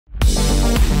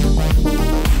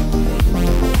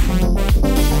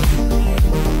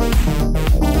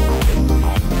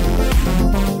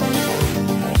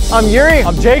I'm Yuri.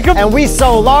 I'm Jacob. And we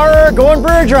solar going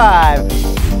for a drive.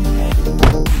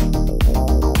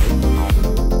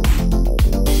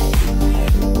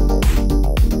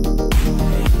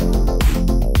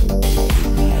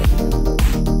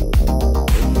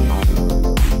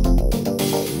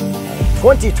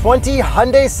 ...2020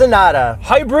 Hyundai Sonata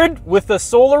Hybrid with a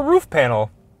solar roof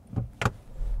panel.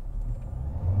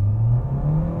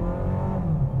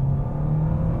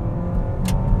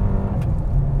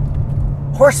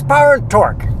 Horsepower and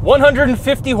torque.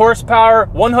 150 horsepower,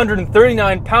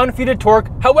 139 pound-feet of torque.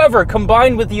 However,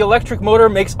 combined with the electric motor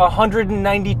makes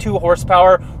 192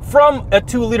 horsepower from a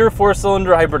 2-liter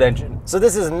 4-cylinder hybrid engine. So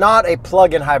this is not a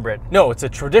plug-in hybrid. No, it's a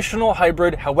traditional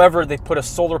hybrid. However, they put a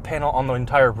solar panel on the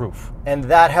entire roof. And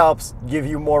that helps give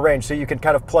you more range so you can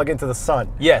kind of plug into the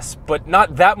sun. Yes, but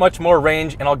not that much more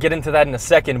range, and I'll get into that in a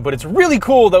second, but it's really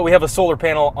cool that we have a solar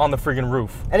panel on the friggin'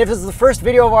 roof. And if this is the first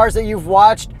video of ours that you've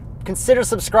watched, consider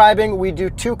subscribing. We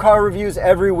do 2 car reviews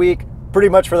every week, pretty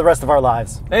much for the rest of our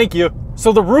lives. Thank you.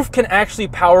 So the roof can actually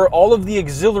power all of the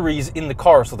auxiliaries in the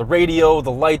car. So the radio,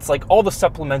 the lights, like all the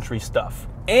supplementary stuff.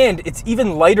 And it's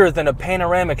even lighter than a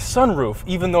panoramic sunroof,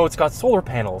 even though it's got solar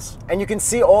panels. And you can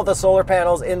see all the solar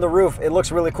panels in the roof. It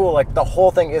looks really cool, like the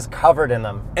whole thing is covered in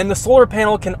them. And the solar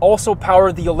panel can also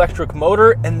power the electric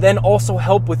motor and then also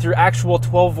help with your actual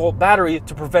 12-volt battery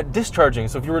to prevent discharging.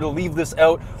 So if you were to leave this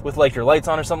out with like your lights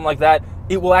on or something like that,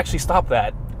 it will actually stop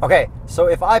that. Okay, so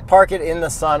if I park it in the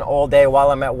sun all day while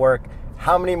I'm at work,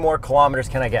 how many more kilometers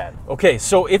can I get? Okay,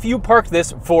 so if you park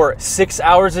this for 6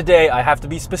 hours a day, I have to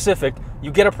be specific, you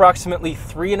get approximately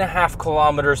 3.5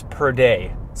 kilometers per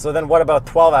day. So then what about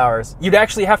 12 hours? You'd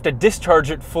actually have to discharge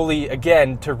it fully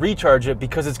again to recharge it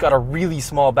because it's got a really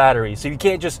small battery. So you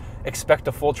can't just expect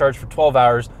a full charge for 12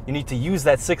 hours. You need to use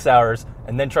that 6 hours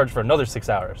and then charge for another 6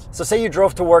 hours. So say you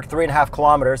drove to work 3.5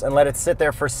 kilometers and let it sit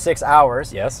there for 6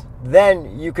 hours. Yes.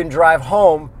 Then you can drive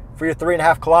home for your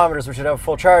 3.5 kilometers, which should have a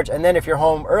full charge. And then if you're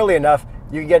home early enough,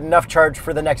 you can get enough charge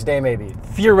for the next day maybe.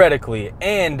 Theoretically,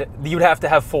 and you'd have to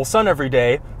have full sun every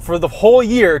day for the whole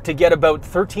year to get about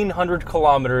 1,300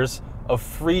 kilometers of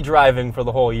free driving for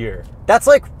the whole year. That's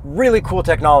like really cool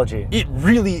technology. It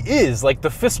really is. Like the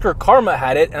Fisker Karma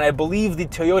had it, and I believe the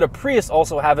Toyota Prius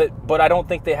also have it, but I don't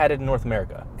think they had it in North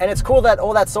America. And it's cool that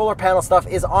all that solar panel stuff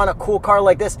is on a cool car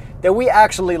like this that we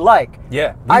actually like.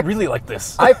 Yeah, I really like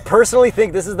this. I personally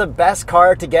think this is the best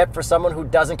car to get for someone who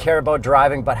doesn't care about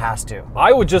driving but has to.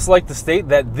 I would just like to state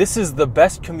that this is the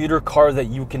best commuter car that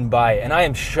you can buy, and I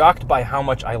am shocked by how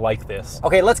much I like this.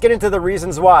 Okay, let's get into the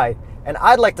reasons why. And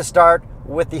I'd like to start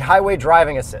with the highway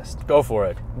driving assist. Go for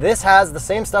it. This has the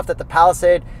same stuff that the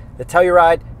Palisade, the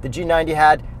Telluride, the G90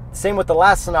 had. Same with the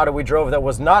last Sonata we drove that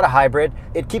was not a hybrid.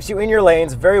 It keeps you in your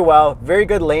lanes very well, very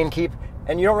good lane keep,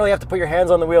 and you don't really have to put your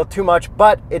hands on the wheel too much,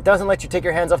 but it doesn't let you take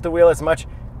your hands off the wheel as much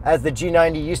as the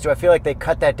G90 used to. I feel like they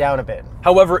cut that down a bit.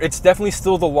 However, it's definitely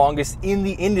still the longest in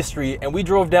the industry, and we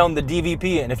drove down the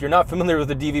DVP, and if you're not familiar with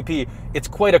the DVP, it's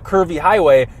quite a curvy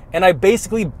highway, and I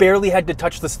basically barely had to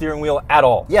touch the steering wheel at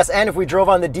all. Yes, and if we drove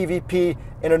on the DVP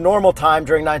in a normal time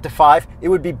during 9 to 5, it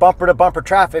would be bumper to bumper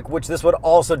traffic, which this would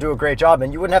also do a great job,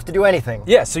 and you wouldn't have to do anything.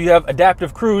 Yeah, so you have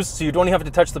adaptive cruise, so you don't even have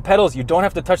to touch the pedals, you don't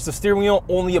have to touch the steering wheel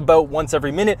only about once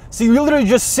every minute, so you literally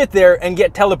just sit there and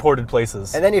get teleported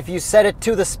places. And then if you set it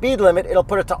to the speed limit, it'll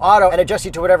put it to auto and adjust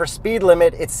you to whatever speed limit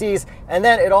it sees, and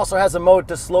then it also has a mode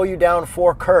to slow you down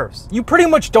for curves. You pretty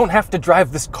much don't have to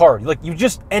drive this car, like you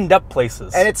just end up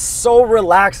places. And it's so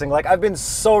relaxing. Like I've been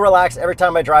so relaxed every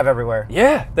time I drive everywhere.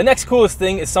 Yeah, the next coolest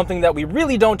thing is something that we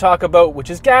really don't talk about, which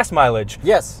is gas mileage.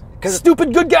 Yes.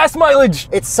 Stupid good gas mileage!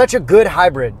 It's such a good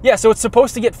hybrid. Yeah, so it's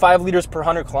supposed to get 5 liters per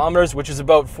 100 kilometers, which is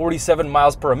about 47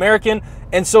 miles per American.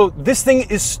 And so this thing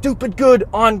is stupid good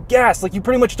on gas. Like you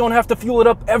pretty much don't have to fuel it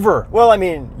up ever. Well, I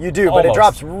mean, you do, but Almost. it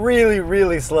drops really,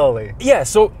 really slowly. Yeah,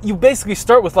 so you basically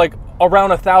start with like around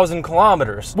 1,000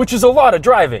 kilometers, which is a lot of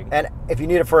driving. And if you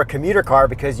need it for a commuter car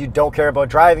because you don't care about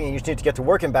driving and you just need to get to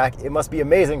work and back, it must be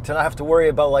amazing to not have to worry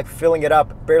about like filling it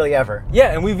up barely ever.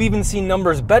 Yeah, and we've even seen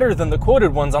numbers better than the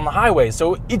quoted ones on the highway,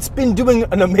 so it's been doing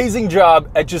an amazing job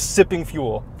at just sipping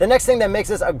fuel. The next thing that makes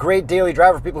this a great daily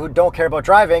driver for people who don't care about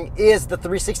driving is the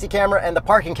 360 camera and the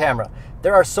parking camera.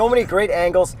 There are so many great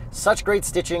angles, such great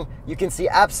stitching, you can see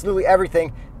absolutely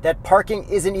everything. that parking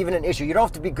isn't even an issue. You don't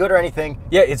have to be good or anything.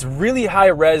 Yeah, it's really high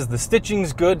res. The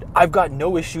stitching's good. I've got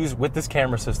no issues with this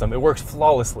camera system. It works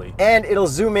flawlessly. And it'll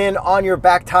zoom in on your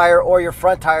back tire or your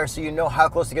front tire so you know how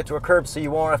close to get to a curb, so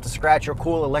you won't have to scratch your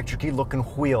cool electric-y looking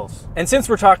wheels. And since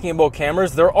we're talking about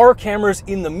cameras, there are cameras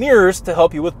in the mirrors to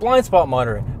help you with blind spot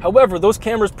monitoring. However, those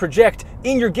cameras project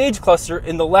in your gauge cluster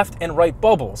in the left and right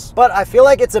bubbles. But I feel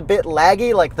like it's a bit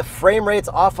laggy, like the frame rate's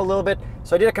off a little bit.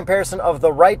 So I did a comparison of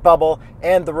the right bubble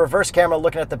and the reverse camera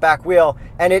looking at the back wheel,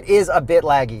 and it is a bit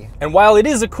laggy. And while it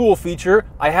is a cool feature,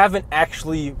 I haven't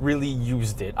actually really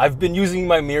used it. I've been using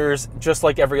my mirrors just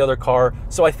like every other car,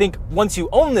 so I think once you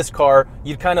own this car,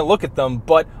 you'd kind of look at them,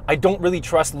 but I don't really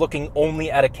trust looking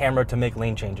only at a camera to make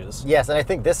lane changes. Yes, and I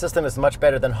think this system is much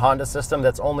better than Honda's system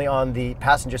that's only on the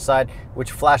passenger side,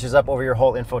 which flashes up over your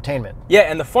whole infotainment. Yeah,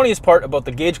 and the funniest part about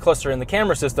the gauge cluster in the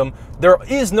camera system, there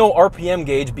is no RPM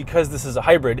gauge because this is a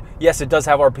hybrid. Yes, it does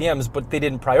have RPMs, but they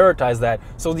didn't prioritize that.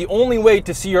 So the only way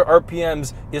to see your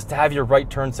RPMs is to have your right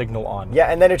turn signal on.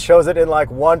 Yeah, and then it shows it in like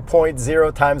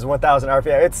 1.0 times 1000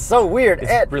 RPM. It's so weird.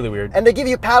 It's really weird. And they give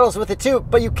you paddles with it too,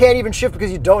 but you can't even shift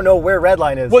because you don't know where red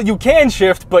line is. Well, you can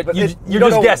shift, but you're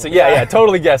just guessing. Yeah,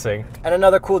 totally guessing. And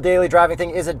another cool daily driving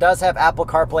thing is it does have Apple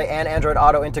CarPlay and Android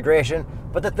Auto integration.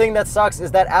 But the thing that sucks is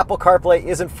that Apple CarPlay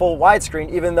isn't full widescreen,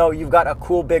 even though you've got a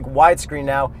cool big widescreen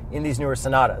now in these newer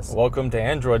Sonatas. Welcome to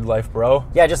Android life, bro.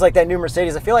 Yeah, just like that new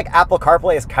Mercedes. I feel like Apple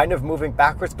CarPlay is kind of moving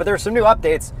backwards, but there are some new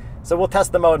updates, so we'll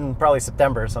test them out in probably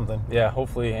September or something. Yeah,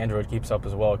 hopefully Android keeps up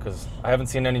as well, because I haven't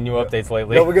seen any new updates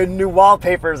lately. No, we're getting new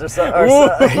wallpapers or something.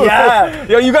 Yeah.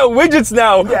 Yo, you got widgets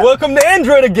now. Yeah. Welcome to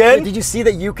Android again. Hey, did you see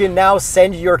that you can now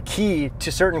send your key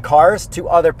to certain cars to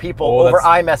other people over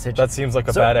iMessage? That seems like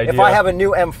a bad idea. If I have a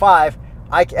new M5,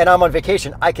 and I'm on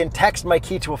vacation, I can text my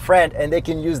key to a friend and they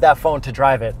can use that phone to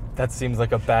drive it. That seems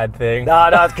like a bad thing. No,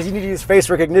 because you need to use face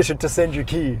recognition to send your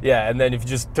key. Yeah, and then if you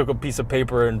just took a piece of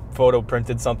paper and photo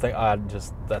printed something,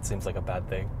 that seems like a bad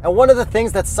thing. And one of the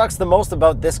things that sucks the most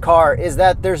about this car is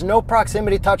that there's no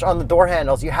proximity touch on the door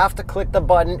handles. You have to click the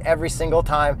button every single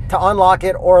time to unlock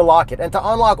it or lock it. And to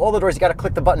unlock all the doors, you got to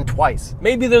click the button twice.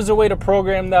 Maybe there's a way to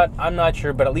program that. I'm not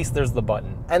sure, but at least there's the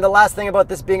button. And the last thing about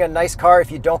this being a nice car, if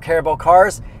you don't care about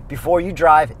cars before you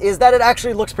drive, is that it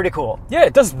actually looks pretty cool. Yeah,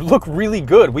 it does look really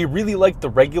good. We really like the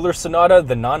regular Sonata,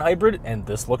 the non-hybrid, and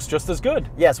this looks just as good.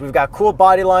 Yes, we've got cool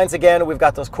body lines again. We've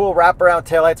got those cool wraparound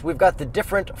taillights. We've got the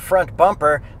different front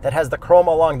bumper that has the chrome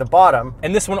along the bottom.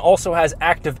 And this one also has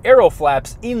active aero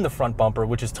flaps in the front bumper,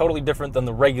 which is totally different than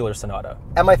the regular Sonata.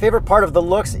 And my favorite part of the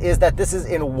looks is that this is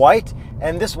in white,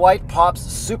 and this white pops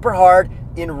super hard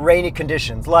in rainy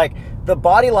conditions. Like, the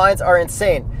body lines are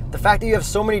insane. The fact that you have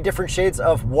so many different shades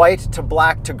of white to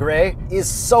black to gray is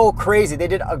so crazy. They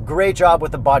did a great job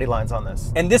with the body lines on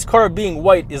this. And this car being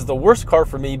white is the worst car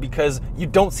for me because you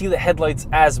don't see the headlights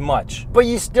as much. But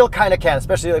you still kind of can,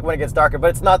 especially like when it gets darker, but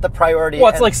it's not the priority. Well,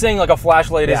 it's like saying like a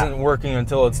flashlight isn't working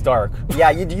until it's dark. Yeah,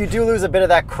 you do lose a bit of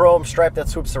that chrome stripe that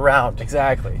swoops around.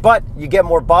 Exactly. But you get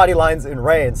more body lines in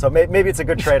rain, so maybe it's a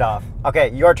good trade-off.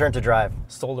 Okay, your turn to drive.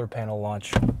 Solar panel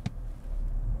launch.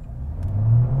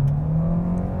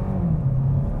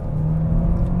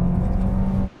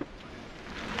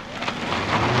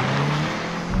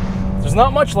 There's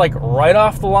not much like right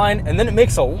off the line, and then it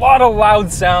makes a lot of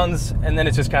loud sounds, and then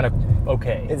it's just kind of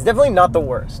okay. It's definitely not the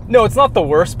worst. No, it's not the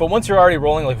worst, but once you're already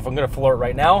rolling, like if I'm gonna floor it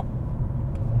right now,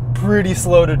 pretty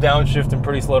slow to downshift and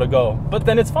pretty slow to go, but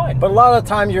then it's fine. But a lot of the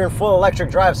time you're in full electric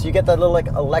drive, so you get that little like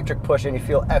electric push and you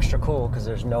feel extra cool because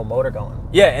there's no motor going.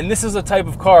 Yeah, and this is a type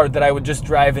of car that I would just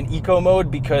drive in eco mode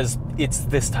because it's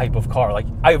this type of car. Like,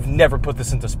 I've never put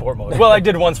this into sport mode. Well, I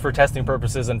did once for testing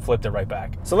purposes and flipped it right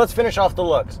back. So let's finish off the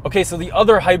looks. Okay, so the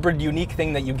other hybrid unique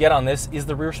thing that you get on this is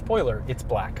the rear spoiler. It's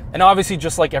black. And obviously,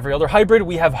 just like every other hybrid,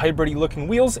 we have hybrid-y looking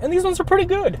wheels, and these ones are pretty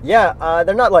good. Yeah,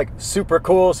 they're not like super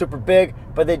cool, super big,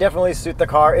 but they definitely suit the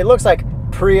car. It looks like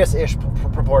Prius-ish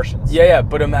proportions. Yeah,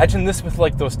 but imagine this with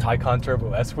like those Taycan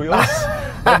Turbo S wheels.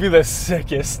 That'd be the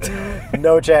sickest.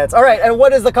 No chance. All right, and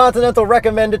what is the Continental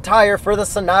recommended tire for the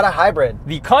Sonata Hybrid?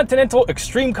 The Continental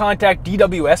Extreme Contact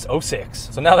DWS 06.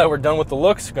 So now that we're done with the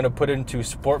looks, gonna put it into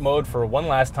sport mode for one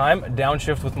last time.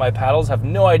 Downshift with my paddles, have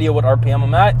no idea what RPM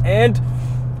I'm at, and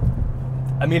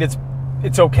I mean,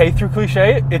 it's okay through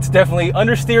cliche. It's definitely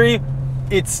understeery.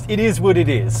 It is what it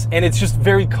is, and it's just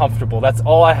very comfortable. That's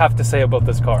all I have to say about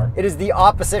this car. It is the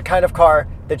opposite kind of car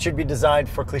that should be designed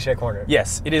for cliche corner.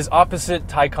 Yes, it is opposite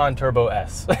Taycan Turbo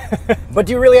S. But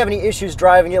do you really have any issues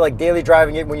driving it, like daily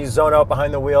driving it when you zone out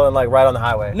behind the wheel and like ride on the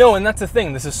highway? No, and that's the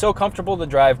thing. This is so comfortable to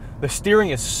drive. The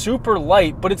steering is super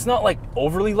light, but it's not like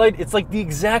overly light. It's like the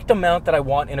exact amount that I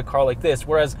want in a car like this,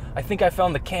 whereas I think I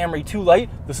found the Camry too light.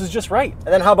 This is just right.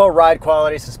 And then how about ride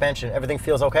quality, suspension? Everything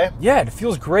feels okay? Yeah, it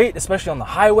feels great, especially on the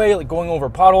highway, like going over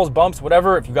potholes, bumps,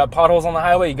 whatever. If you got potholes on the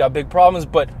highway, you got big problems,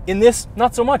 but in this,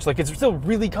 not so much. Like, it's still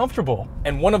really comfortable.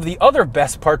 And one of the other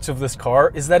best parts of this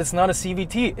car is that it's not a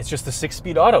CVT. It's just a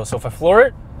 6-speed auto. So if I floor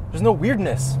it, there's no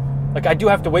weirdness. Like, I do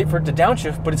have to wait for it to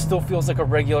downshift, but it still feels like a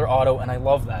regular auto, and I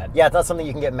love that. Yeah, it's not something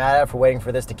you can get mad at for waiting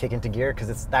for this to kick into gear, because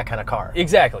it's that kind of car.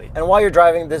 Exactly. And while you're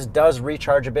driving, this does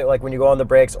recharge a bit, like when you go on the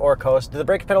brakes or coast. Does the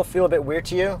brake pedal feel a bit weird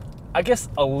to you? I guess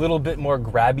a little bit more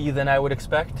grabby than I would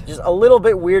expect. Just a little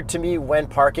bit weird to me when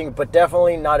parking, but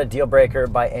definitely not a deal breaker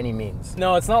by any means.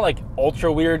 No, it's not like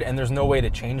ultra weird, and there's no way to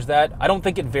change that. I don't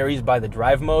think it varies by the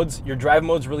drive modes. Your drive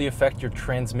modes really affect your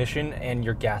transmission and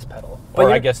your gas pedal. But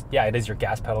or I guess, yeah, it is your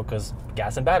gas pedal because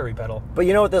gas and battery pedal. But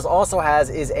you know what this also has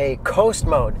is a coast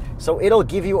mode. So it'll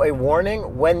give you a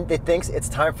warning when it thinks it's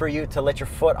time for you to let your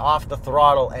foot off the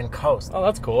throttle and coast. Oh,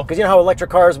 that's cool. Because you know how electric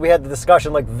cars, we had the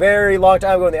discussion like very long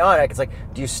time ago in the Onyx, it's like,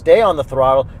 do you stay on the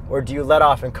throttle or do you let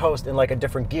off and coast in like a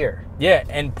different gear? Yeah,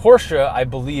 and Porsche, I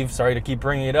believe, sorry to keep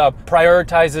bringing it up,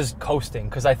 prioritizes coasting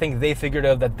because I think they figured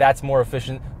out that that's more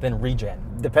efficient than regen.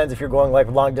 Depends if you're going like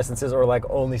long distances or like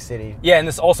only city. Yeah, and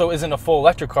this also isn't a full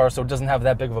electric car, so it doesn't have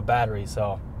that big of a battery,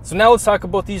 so now let's talk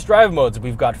about these drive modes.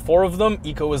 We've got 4 of them.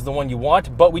 Eco is the one you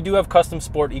want, but we do have custom,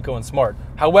 sport, eco, and smart.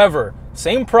 However,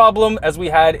 same problem as we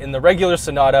had in the regular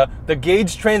Sonata, the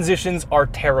gauge transitions are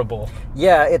terrible.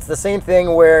 Yeah, it's the same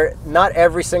thing where not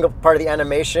every single part of the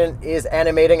animation is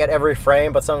animating at every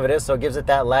frame, but some of it is, so it gives it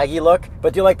that laggy look.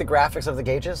 But do you like the graphics of the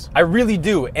gauges? I really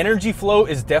do. Energy flow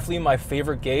is definitely my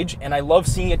favorite gauge, and I love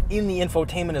seeing it in the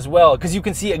infotainment as well, because you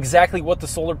can see exactly what the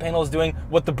solar panel is doing,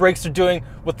 what the brakes are doing,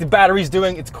 what the battery's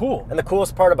doing. It's cool. And the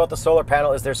coolest part about the solar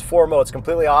panel is there's 4 modes,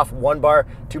 completely off, 1 bar,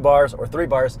 2 bars, or 3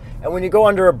 bars. And when you go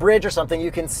under a bridge or something,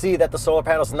 you can see that the solar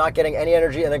panel is not getting any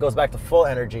energy and then goes back to full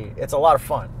energy. It's a lot of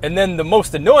fun. And then the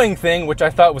most annoying thing, which I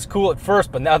thought was cool at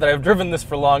first, but now that I've driven this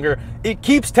for longer, it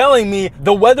keeps telling me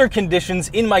the weather conditions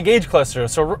in my gauge cluster.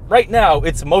 So right now,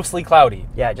 it's mostly cloudy.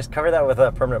 Yeah, just cover that with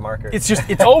a permanent marker. It's just,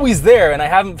 it's always there, and I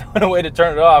haven't found a way to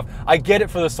turn it off. I get it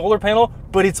for the solar panel,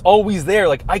 but it's always there.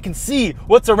 Like, I can see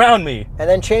what's around me. And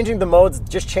then changing the modes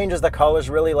just changes the colors,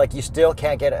 really. Like, you still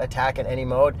can't get attack in any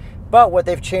mode. But what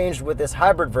they've changed with this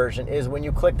hybrid version is when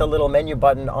you click the little menu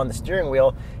button on the steering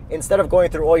wheel, instead of going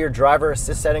through all your driver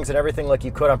assist settings and everything like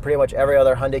you could on pretty much every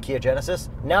other Hyundai Kia Genesis,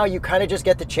 now you kind of just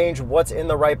get to change what's in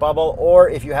the right bubble, or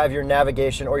if you have your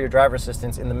navigation or your driver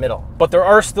assistance in the middle. But there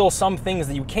are still some things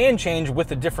that you can change with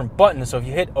a different button. So if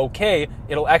you hit OK,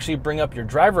 it'll actually bring up your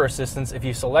driver assistance if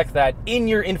you select that in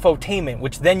your infotainment,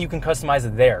 which then you can customize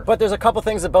it there. But there's a couple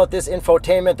things about this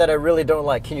infotainment that I really don't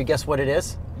like. Can you guess what it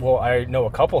is? Well, I know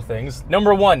a couple things.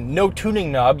 Number 1, no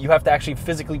tuning knob. You have to actually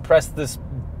physically press this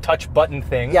touch button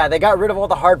thing. Yeah, they got rid of all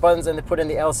the hard buttons and they put in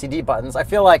the LCD buttons. I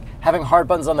feel like having hard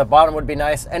buttons on the bottom would be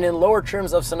nice. And in lower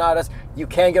trims of Sonatas, you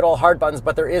can get all hard buttons,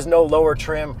 but there is no lower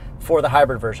trim for the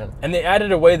hybrid version. And they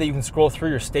added a way that you can scroll through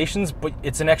your stations, but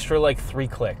it's an extra like 3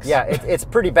 clicks. Yeah, it's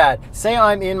pretty bad. Say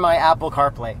I'm in my Apple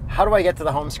CarPlay. How do I get to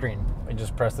the home screen? You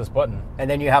just press this button. And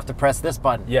then you have to press this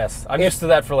button. Yes, I'm used to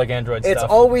that for like Android stuff. It's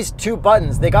always 2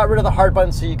 buttons. They got rid of the hard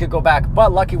buttons so you could go back.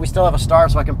 But lucky we still have a star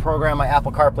so I can program my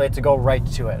Apple CarPlay to go right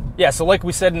to it. Yeah, so like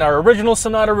we said in our original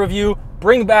Sonata review,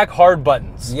 bring back hard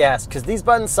buttons. Yes, because these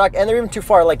buttons suck and they're even too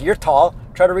far. Like, you're tall.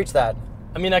 Try to reach that.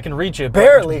 I mean, I can reach it.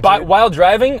 Barely. But while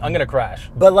driving, I'm going to crash.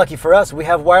 But lucky for us, we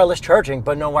have wireless charging,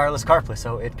 but no wireless CarPlay,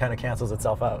 so it kind of cancels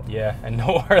itself out. Yeah, and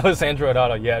no wireless Android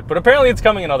Auto yet, but apparently it's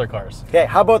coming in other cars. Okay,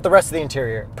 how about the rest of the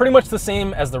interior? Pretty much the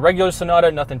same as the regular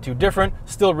Sonata, nothing too different.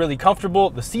 Still really comfortable.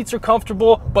 The seats are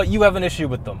comfortable, but you have an issue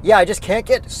with them. Yeah, I just can't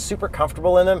get super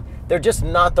comfortable in them. They're just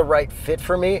not the right fit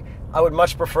for me. I would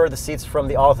much prefer the seats from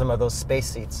the Altima, those space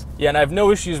seats. Yeah, and I have no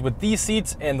issues with these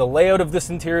seats, and the layout of this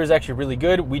interior is actually really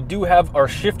good. We do have our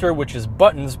shifter, which is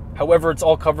buttons. However, it's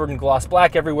all covered in gloss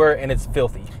black everywhere, and it's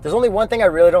filthy. There's only one thing I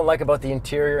really don't like about the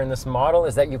interior in this model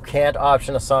is that you can't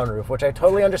option a sunroof, which I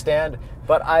totally understand,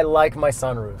 but I like my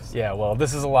sunroofs. Yeah, well,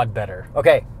 this is a lot better.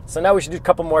 Okay, so now we should do a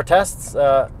couple more tests.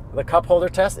 The cup holder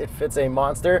test, it fits a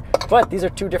monster, but these are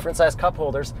 2 different size cup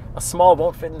holders. A small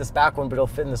won't fit in this back one, but it'll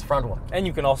fit in this front one. And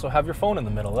you can also have your phone in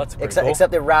the middle. That's pretty cool.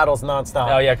 Except it rattles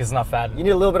nonstop. Oh yeah, because it's not fat. You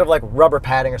need a little bit of like rubber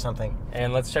padding or something.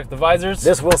 And let's check the visors.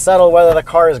 This will settle whether the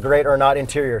car is great or not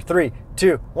interior. 3,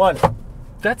 2, 1.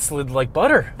 That slid like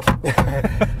butter.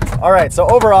 All right, so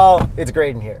overall, it's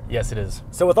great in here. Yes, it is.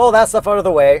 So with all that stuff out of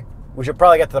the way, we should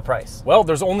probably get to the price. Well,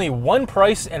 there's only one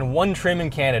price and one trim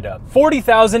in Canada.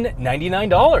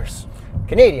 $40,099.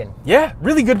 Canadian. Yeah,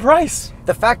 really good price.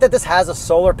 The fact that this has a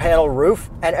solar panel roof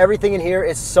and everything in here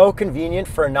is so convenient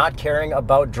for not caring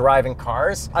about driving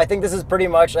cars. I think this is pretty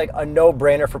much like a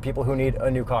no-brainer for people who need a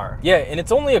new car. Yeah, and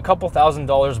it's only a couple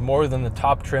 $1,000s more than the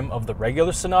top trim of the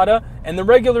regular Sonata. And the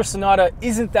regular Sonata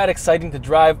isn't that exciting to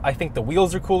drive. I think the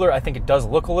wheels are cooler. I think it does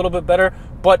look a little bit better.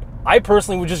 But I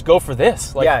personally would just go for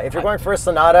this. Yeah, if you're going for a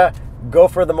Sonata, go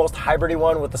for the most hybridy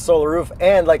one with the solar roof.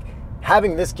 And like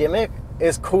having this gimmick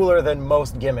is cooler than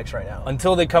most gimmicks right now.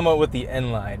 Until they come out with the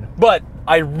N-Line. But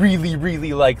I really,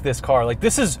 really like this car. Like,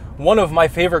 this is one of my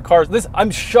favorite cars. I'm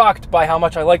shocked by how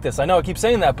much I like this. I know I keep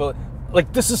saying that, but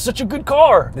like, this is such a good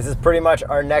car. This is pretty much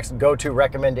our next go-to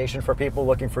recommendation for people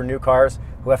looking for new cars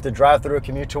who have to drive through a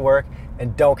commute to work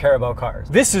and don't care about cars.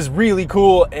 This is really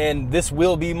cool, and this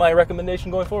will be my recommendation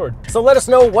going forward. So let us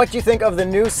know what you think of the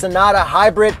new Sonata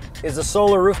Hybrid. Is the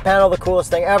solar roof panel the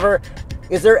coolest thing ever?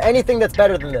 Is there anything that's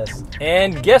better than this?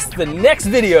 And guess the next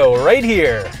video right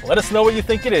here. Let us know what you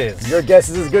think it is. Your guess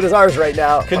is as good as ours right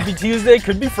now. Could be Tuesday,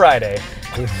 could be Friday.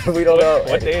 We don't know.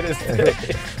 What day it is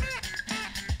today.